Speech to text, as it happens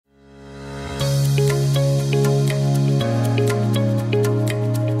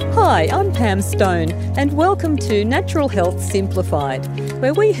Hi, I'm Pam Stone, and welcome to Natural Health Simplified,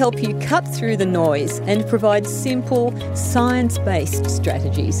 where we help you cut through the noise and provide simple, science-based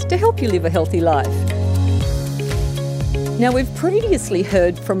strategies to help you live a healthy life. Now, we've previously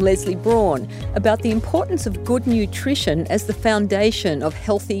heard from Leslie Braun about the importance of good nutrition as the foundation of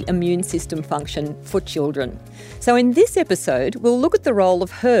healthy immune system function for children. So in this episode, we'll look at the role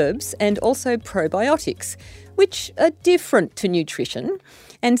of herbs and also probiotics, which are different to nutrition,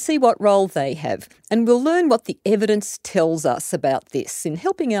 and see what role they have. And we'll learn what the evidence tells us about this in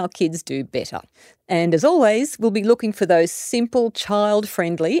helping our kids do better. And as always, we'll be looking for those simple,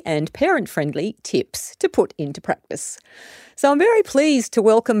 child-friendly and parent-friendly tips to put into practice. So I'm very pleased to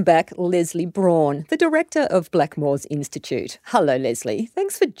welcome back Leslie Braun, the Director of Blackmores Institute. Hello, Leslie.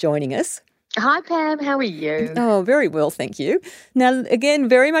 Thanks for joining us. Hi, Pam. How are you? Oh, very well, thank you. Now, again,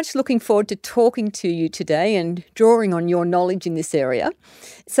 very much looking forward to talking to you today and drawing on your knowledge in this area.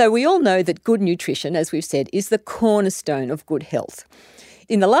 So we all know that good nutrition, as we've said, is the cornerstone of good health.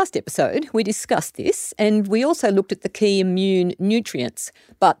 In the last episode, we discussed this, and we also looked at the key immune nutrients,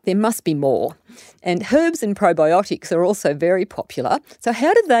 but there must be more. And herbs and probiotics are also very popular. So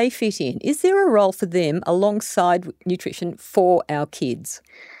how do they fit in? Is there a role for them alongside nutrition for our kids?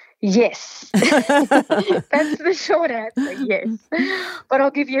 Yes. That's the short answer, yes. But I'll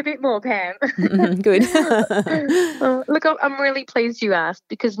give you a bit more, Pam. Good. Look, I'm really pleased you asked,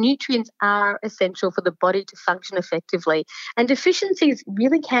 because nutrients are essential for the body to function effectively, and deficiencies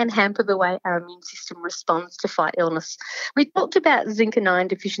really can hamper the way our immune system responds to fight illness. We talked about zinc and iron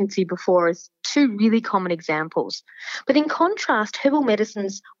deficiency before as two really common examples. But in contrast, herbal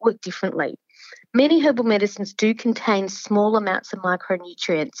medicines work differently. Many herbal medicines do contain small amounts of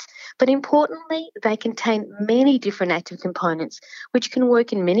micronutrients, but importantly, they contain many different active components which can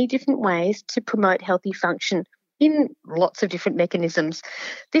work in many different ways to promote healthy function in lots of different mechanisms.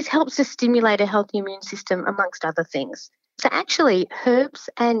 This helps to stimulate a healthy immune system, amongst other things. So actually, herbs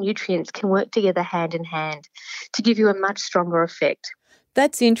and nutrients can work together hand in hand to give you a much stronger effect.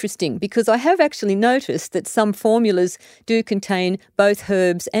 That's interesting, because I have actually noticed that some formulas do contain both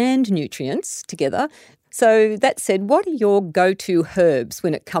herbs and nutrients together. So that said, what are your go-to herbs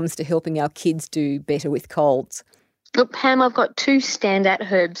when it comes to helping our kids do better with colds? Look, Pam, I've got two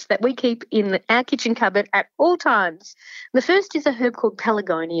standout herbs that we keep in our kitchen cupboard at all times. The first is a herb called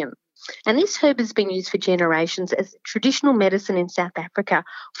pelargonium. And this herb has been used for generations as traditional medicine in South Africa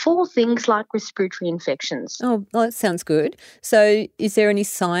for things like respiratory infections. Oh, well, that sounds good. So is there any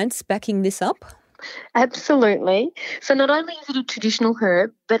science backing this up? Absolutely. So not only is it a traditional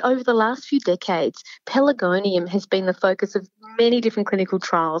herb, but over the last few decades, pelargonium has been the focus of many different clinical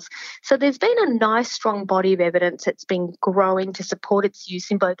trials. So there's been a nice, strong body of evidence that's been growing to support its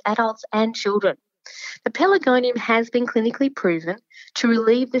use in both adults and children. The pelargonium has been clinically proven to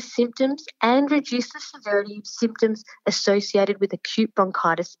relieve the symptoms and reduce the severity of symptoms associated with acute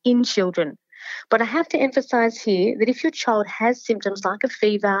bronchitis in children. But I have to emphasise here that if your child has symptoms like a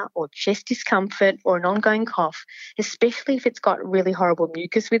fever or chest discomfort or an ongoing cough, especially if it's got really horrible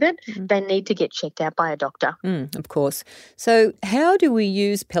mucus with it, they need to get checked out by a doctor. Of course. So how do we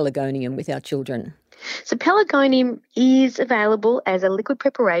use pelargonium with our children? So pelargonium is available as a liquid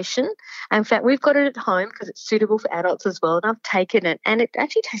preparation. In fact, we've got it at home because it's suitable for adults as well, and I've taken it, and it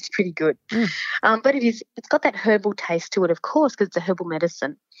actually tastes pretty good. But it's got that herbal taste to it, of course, because it's a herbal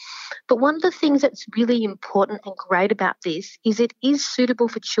medicine. But one of the things that's really important and great about this is it is suitable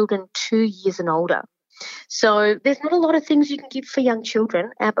for children 2 years and older. So there's not a lot of things you can give for young children,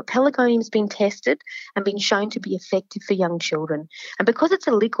 but pelargonium's been tested and been shown to be effective for young children. And because it's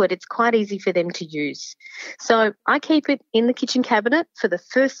a liquid, it's quite easy for them to use. So I keep it in the kitchen cabinet for the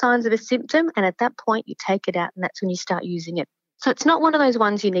first signs of a symptom, and at that point you take it out and that's when you start using it. So it's not one of those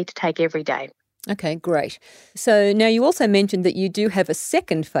ones you need to take every day. Okay, great. So now you also mentioned that you do have a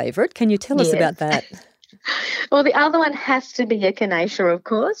second favourite. Can you tell us about that? Well, the other one has to be echinacea, of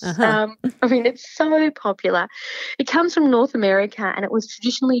course. It's so popular. It comes from North America, and it was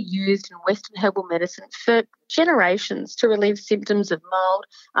traditionally used in Western herbal medicine for generations to relieve symptoms of mild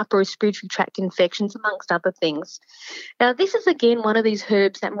upper respiratory tract infections, amongst other things. Now, this is again one of these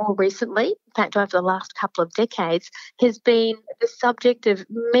herbs that more recently, in fact over the last couple of decades, has been the subject of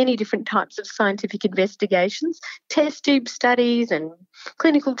many different types of scientific investigations, test tube studies and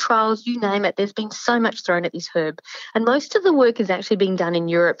clinical trials, you name it. There's been so much thrown at this herb. And most of the work is actually being done in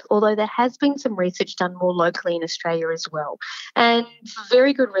Europe, although there has been some research done more locally in Australia as well. And for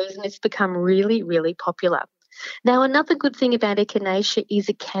very good reason, it's become really, really popular. Now, another good thing about echinacea is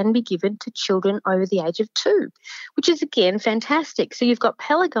it can be given to children over the age of 2, which is, again, fantastic. So you've got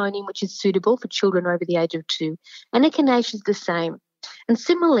pelargonium, which is suitable for children over the age of 2, and echinacea is the same. And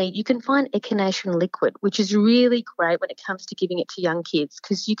similarly, you can find echinacea liquid, which is really great when it comes to giving it to young kids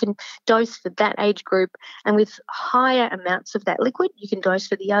because you can dose for that age group, and with higher amounts of that liquid, you can dose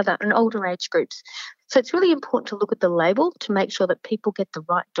for the other and older age groups. So it's really important to look at the label to make sure that people get the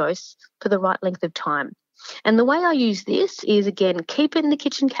right dose for the right length of time. And the way I use this is, again, keep it in the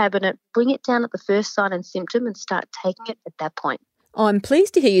kitchen cabinet, bring it down at the first sign and symptom and start taking it at that point. I'm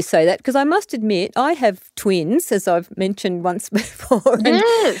pleased to hear you say that because I must admit I have twins, as I've mentioned once before.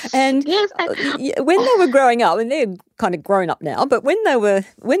 Yes. And when they were growing up, and they're kind of grown up now, but when they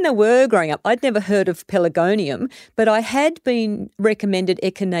were growing up, I'd never heard of pelargonium, but I had been recommended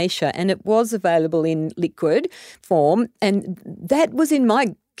echinacea, and it was available in liquid form, and that was in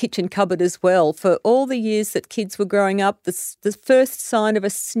my kitchen cupboard as well for all the years that kids were growing up. The first sign of a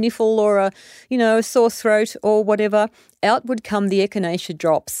sniffle or a sore throat or whatever, out would come the echinacea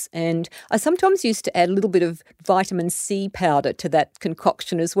drops. And I sometimes used to add a little bit of vitamin C powder to that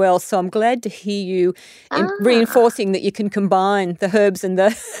concoction as well. So I'm glad to hear you reinforcing that you can combine the herbs and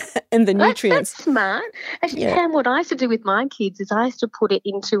the nutrients. That's smart. Actually, Pam, what I used to do with my kids is I used to put it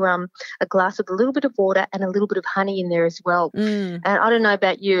into a glass with a little bit of water and a little bit of honey in there as well. And I don't know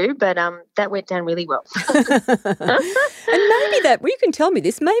about you, but that went down really well. And maybe you can tell me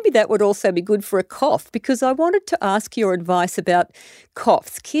this, maybe that would also be good for a cough, because I wanted to ask your advice about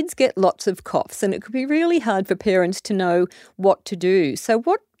coughs. Kids get lots of coughs, and it could be really hard for parents to know what to do. So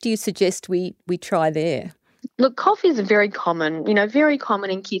what do you suggest we try there? Look, cough is very common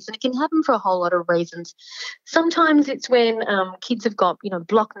in kids, and it can happen for a whole lot of reasons. Sometimes it's when kids have got,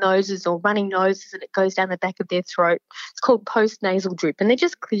 blocked noses or running noses and it goes down the back of their throat. It's called postnasal drip, and they're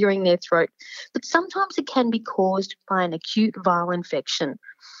just clearing their throat. But sometimes it can be caused by an acute viral infection.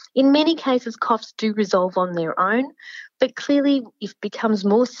 In many cases, coughs do resolve on their own, but clearly if it becomes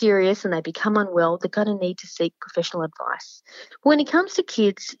more serious and they become unwell, they're going to need to seek professional advice. When it comes to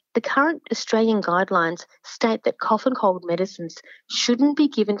kids, the current Australian guidelines state that cough and cold medicines shouldn't be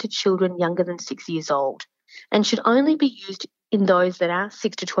given to children younger than 6 years old and should only be used in those that are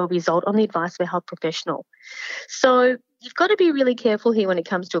 6 to 12 years old on the advice of a health professional. So you've got to be really careful here when it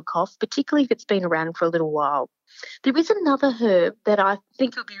comes to a cough, particularly if it's been around for a little while. There is another herb that I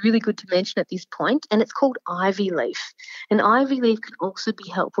think would be really good to mention at this point, and it's called ivy leaf. And ivy leaf can also be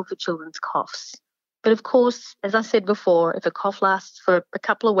helpful for children's coughs. But of course, as I said before, if a cough lasts for a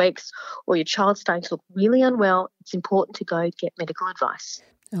couple of weeks or your child's starting to look really unwell, it's important to go get medical advice.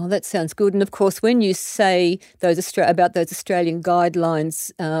 Oh, that sounds good. And of course, when you say about those Australian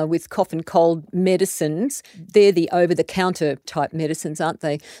guidelines with cough and cold medicines, they're the over-the-counter type medicines, aren't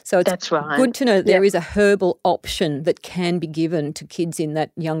they? So it's good to know that there is a herbal option that can be given to kids in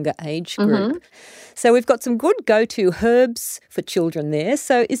that younger age group. Mm-hmm. So we've got some good go-to herbs for children there.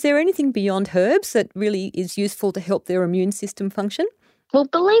 So is there anything beyond herbs that really is useful to help their immune system function? Well,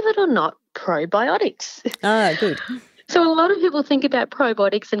 believe it or not, probiotics. Ah, good. So a lot of people think about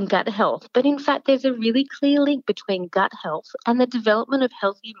probiotics and gut health, but in fact there's a really clear link between gut health and the development of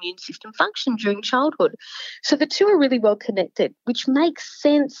healthy immune system function during childhood. So the two are really well connected, which makes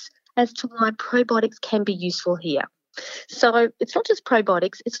sense as to why probiotics can be useful here. So it's not just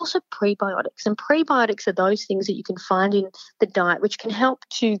probiotics, it's also prebiotics. And prebiotics are those things that you can find in the diet which can help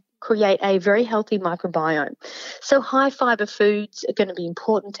to create a very healthy microbiome. So high fibre foods are going to be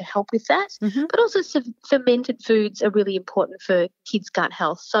important to help with that, but also fermented foods are really important for kids' gut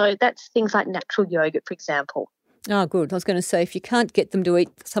health. So that's things like natural yogurt, for example. Oh, good. I was going to say, if you can't get them to eat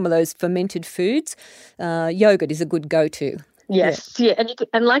some of those fermented foods, yogurt is a good go-to. Yes, yeah.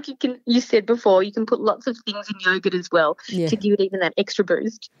 And like you said before, you can put lots of things in yogurt as well to give it even that extra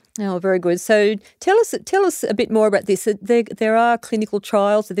boost. Oh, very good. So tell us a bit more about this. There are clinical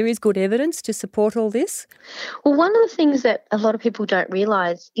trials, so there is good evidence to support all this? Well, one of the things that a lot of people don't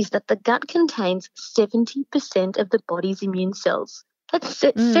realise is that the gut contains 70% of the body's immune cells. That's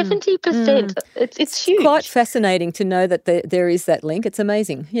 70%. It's huge. Quite fascinating to know that there is that link. It's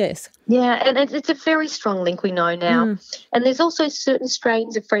amazing, yes. Yeah, and it's a very strong link we know now. And there's also certain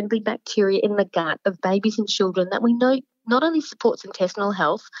strains of friendly bacteria in the gut of babies and children that we know not only supports intestinal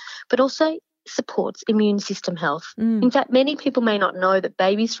health, but also supports immune system health. In fact, many people may not know that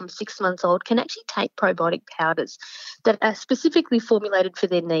babies from 6 months old can actually take probiotic powders that are specifically formulated for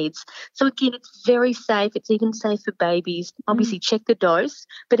their needs. So again, it's very safe. It's even safe for babies. Obviously, check the dose,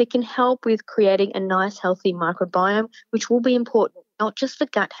 but it can help with creating a nice, healthy microbiome, which will be important, not just for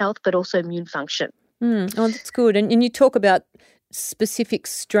gut health, but also immune function. Oh, that's good. And you talk about specific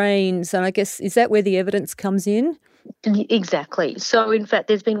strains, and I guess, is that where the evidence comes in? Exactly. So, in fact,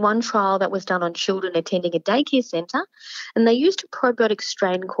 there's been one trial that was done on children attending a daycare centre, and they used a probiotic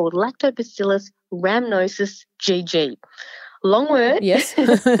strain called Lactobacillus rhamnosus GG. long word. Yes.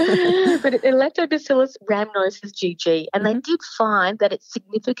 But Lactobacillus rhamnosus GG. And they did find that it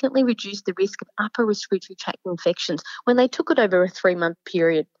significantly reduced the risk of upper respiratory tract infections when they took it over a 3-month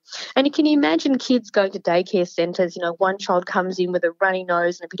period. And you can imagine kids going to daycare centres, one child comes in with a runny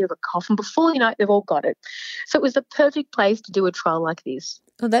nose and a bit of a cough, and before you know it, they've all got it. So it was the perfect place to do a trial like this.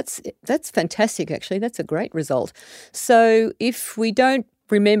 Oh, that's fantastic, actually. That's a great result. So if we don't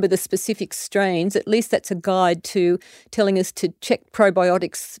remember the specific strains, at least that's a guide to telling us to check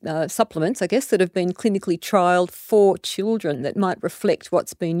probiotics supplements, I guess, that have been clinically trialled for children that might reflect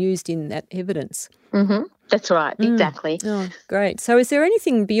what's been used in that evidence. Mm-hmm. That's right, exactly. Oh, great. So is there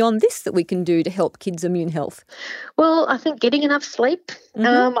anything beyond this that we can do to help kids' immune health? Well, I think getting enough sleep.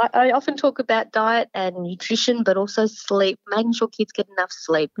 I often talk about diet and nutrition, but also sleep, making sure kids get enough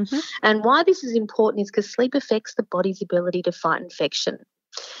sleep. And why this is important is because sleep affects the body's ability to fight infection.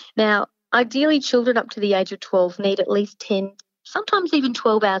 Now, ideally, children up to the age of 12 need at least 10, sometimes even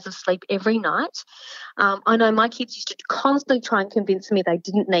 12 hours of sleep every night. I know my kids used to constantly try and convince me they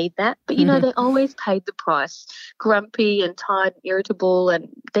didn't need that, but, they always paid the price, grumpy and tired and irritable, and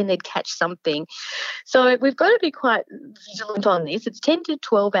then they'd catch something. So we've got to be quite vigilant on this. It's 10 to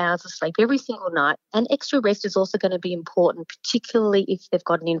 12 hours of sleep every single night, and extra rest is also going to be important, particularly if they've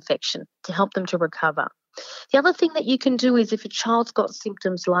got an infection, to help them to recover. The other thing that you can do is if a child's got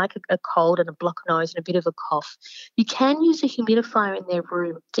symptoms like a cold and a blocked nose and a bit of a cough, you can use a humidifier in their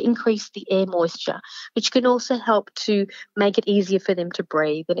room to increase the air moisture, which can also help to make it easier for them to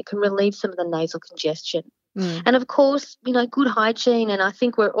breathe, and it can relieve some of the nasal congestion. And of course, good hygiene, and I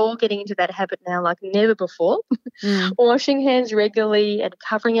think we're all getting into that habit now like never before. Washing hands regularly and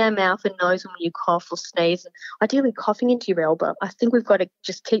covering our mouth and nose when you cough or sneeze, and ideally coughing into your elbow. I think we've got to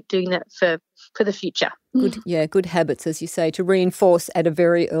just keep doing that for the future. Good habits, as you say, to reinforce at a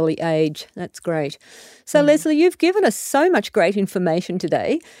very early age. That's great. So, Leslie, you've given us so much great information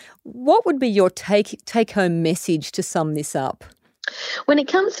today. What would be your take-home message to sum this up? When it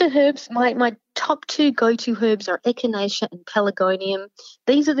comes to herbs, my top 2 go-to herbs are echinacea and pelargonium.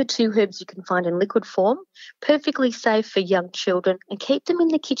 These are the 2 herbs you can find in liquid form, perfectly safe for young children, and keep them in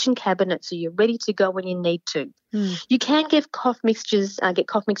the kitchen cabinet so you're ready to go when you need to. You can get cough mixtures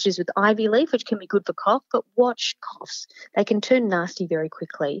with ivy leaf, which can be good for cough, but watch coughs. They can turn nasty very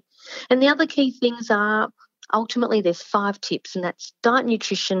quickly. And the other key things are, ultimately, there's 5 tips, and that's diet,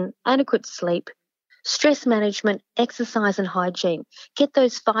 nutrition, adequate sleep, stress management, exercise and hygiene. Get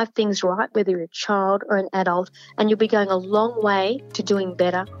those 5 things right, whether you're a child or an adult, and you'll be going a long way to doing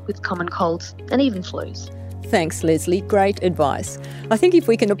better with common colds and even flus. Thanks, Leslie. Great advice. I think if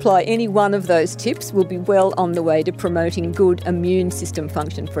we can apply any one of those tips, we'll be well on the way to promoting good immune system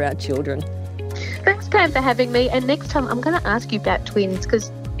function for our children. Thanks, Pam, for having me. And next time I'm going to ask you about twins,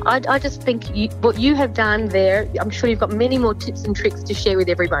 because I just think what you have done there, I'm sure you've got many more tips and tricks to share with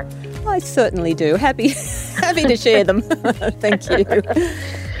everyone. I certainly do. Happy to share them. Thank you.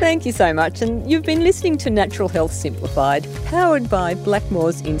 Thank you so much. And you've been listening to Natural Health Simplified, powered by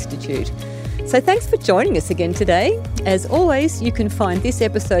Blackmores Institute. So thanks for joining us again today. As always, you can find this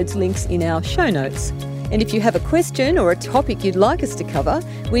episode's links in our show notes. And if you have a question or a topic you'd like us to cover,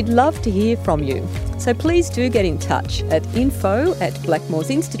 we'd love to hear from you. So please do get in touch at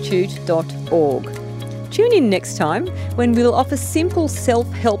info@blackmoresinstitute.org. Tune in next time when we'll offer simple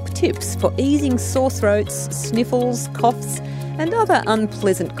self-help tips for easing sore throats, sniffles, coughs, and other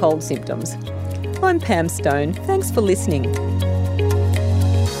unpleasant cold symptoms. I'm Pam Stone. Thanks for listening.